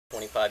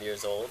25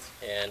 years old,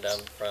 and I'm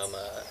from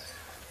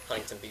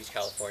Huntington Beach,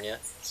 California.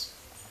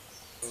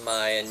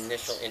 My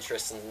initial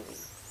interest in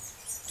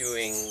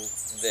doing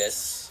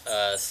this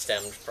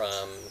stemmed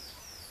from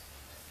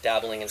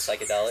dabbling in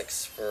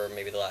psychedelics for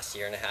maybe the last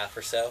year and a half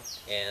or so,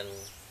 and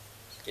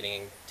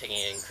taking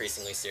it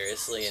increasingly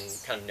seriously, and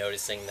kind of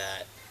noticing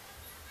that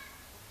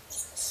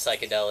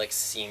psychedelics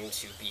seem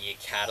to be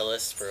a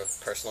catalyst for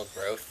personal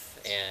growth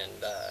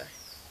and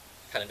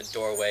kind of a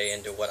doorway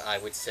into what I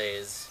would say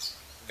is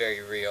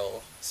very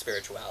real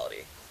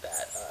spirituality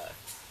that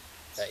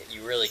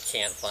you really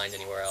can't find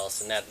anywhere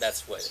else. And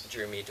that's what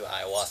drew me to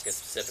ayahuasca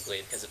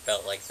specifically, because it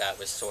felt like that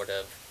was sort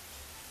of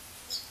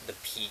the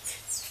peak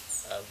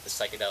of the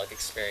psychedelic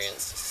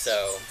experience.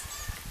 So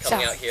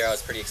coming out here, I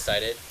was pretty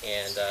excited,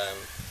 and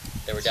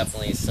there were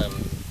definitely some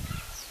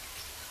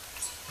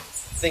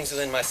things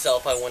within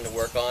myself I wanted to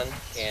work on,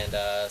 and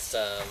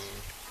some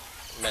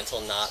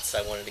mental knots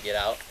I wanted to get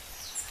out.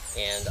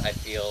 And I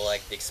feel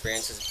like the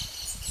experience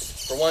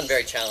is, for one,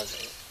 very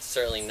challenging.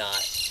 Certainly not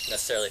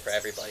necessarily for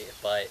everybody,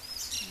 but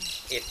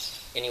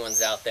if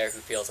anyone's out there who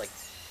feels like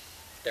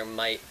there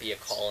might be a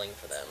calling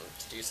for them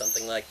to do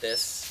something like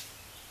this,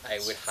 I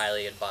would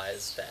highly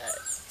advise that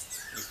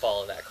you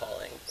follow that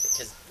calling,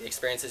 because the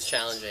experience is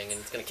challenging and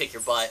it's going to kick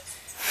your butt,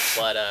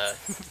 but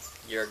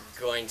you're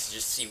going to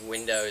just see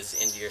windows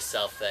into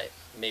yourself that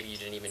maybe you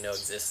didn't even know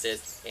existed,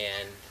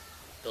 and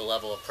the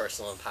level of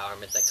personal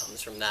empowerment that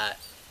comes from that,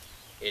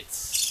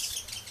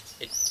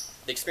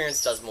 the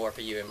experience does more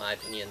for you, in my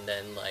opinion,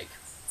 than like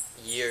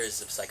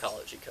years of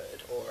psychology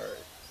could, or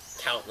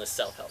countless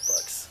self-help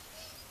books.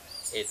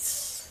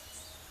 It's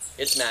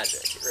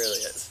magic, it really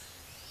is.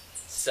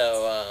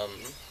 So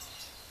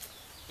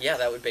yeah,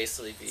 that would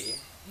basically be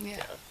Yeah.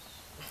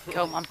 yeah.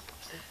 Cool. I'm